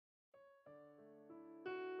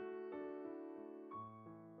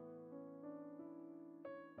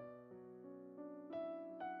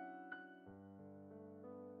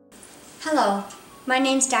Hello, my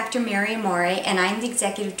name's Dr. Mary Amore, and I'm the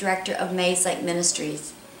Executive Director of Mayslake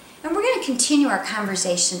Ministries. And we're going to continue our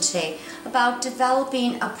conversation today about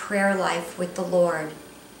developing a prayer life with the Lord.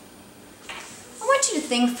 I want you to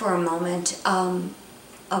think for a moment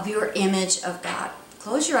of your image of God.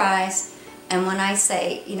 Close your eyes, and when I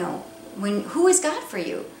say, who is God for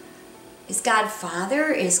you? Is God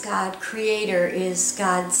Father? Is God Creator? Is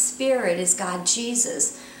God Spirit? Is God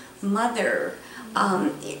Jesus? Mother?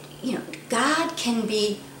 God can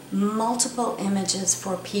be multiple images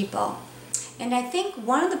for people. And I think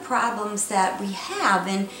one of the problems that we have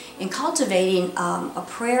in cultivating a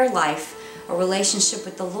prayer life, a relationship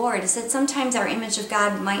with the Lord, is that sometimes our image of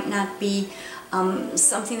God might not be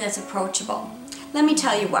something that's approachable. Let me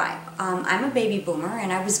tell you why. I'm a baby boomer,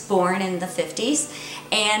 and I was born in the 50s,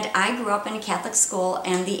 and I grew up in a Catholic school,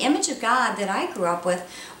 and the image of God that I grew up with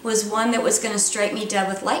was one that was going to strike me dead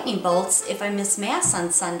with lightning bolts if I missed Mass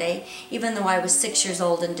on Sunday, even though I was 6 years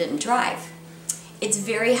old and didn't drive. It's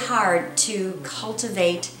very hard to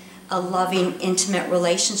cultivate a loving, intimate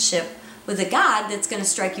relationship with a God that's going to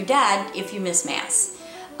strike you dead if you miss Mass.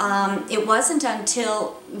 It wasn't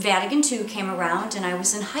until Vatican II came around and I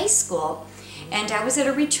was in high school, and I was at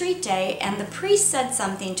a retreat day, and the priest said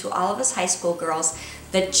something to all of us high school girls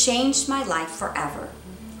that changed my life forever.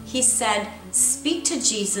 He said, "Speak to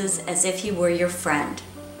Jesus as if he were your friend."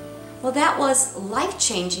 Well, that was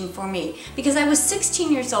life-changing for me because I was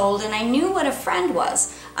 16 years old and I knew what a friend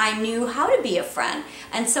was. I knew how to be a friend.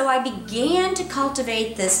 And so I began to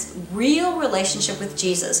cultivate this real relationship with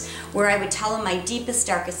Jesus where I would tell him my deepest,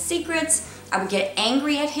 darkest secrets. I would get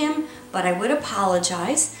angry at him, but I would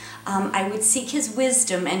apologize. I would seek his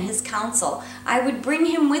wisdom and his counsel. I would bring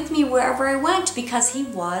him with me wherever I went because he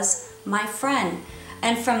was my friend.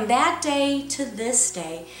 And from that day to this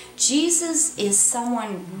day, Jesus is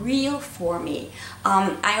someone real for me.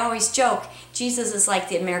 I always joke, Jesus is like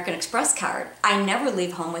the American Express card. I never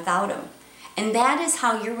leave home without him. And that is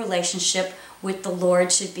how your relationship with the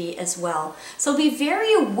Lord should be as well. So be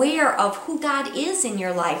very aware of who God is in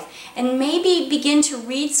your life, and maybe begin to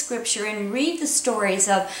read scripture and read the stories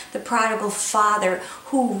of the prodigal father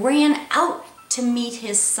who ran out to meet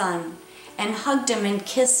his son and hugged him and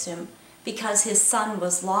kissed him because his son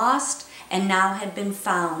was lost and now had been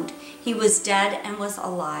found. He was dead and was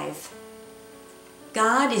alive.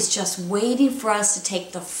 God is just waiting for us to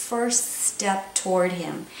take the first step toward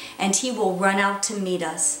him, and he will run out to meet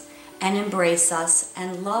us and embrace us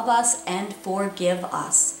and love us and forgive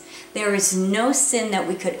us. There is no sin that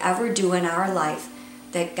we could ever do in our life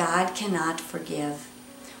that God cannot forgive.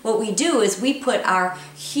 What we do is we put our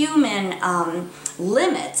human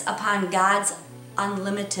limits upon God's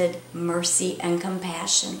unlimited mercy and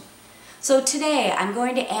compassion. So today I'm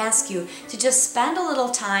going to ask you to just spend a little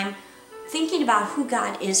time thinking about who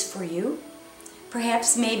God is for you.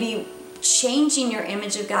 Perhaps maybe changing your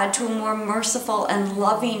image of God to a more merciful and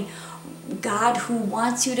loving God who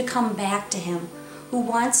wants you to come back to him, who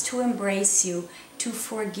wants to embrace you, to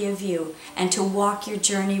forgive you, and to walk your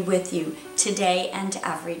journey with you today and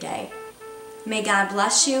every day. May God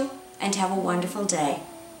bless you and have a wonderful day.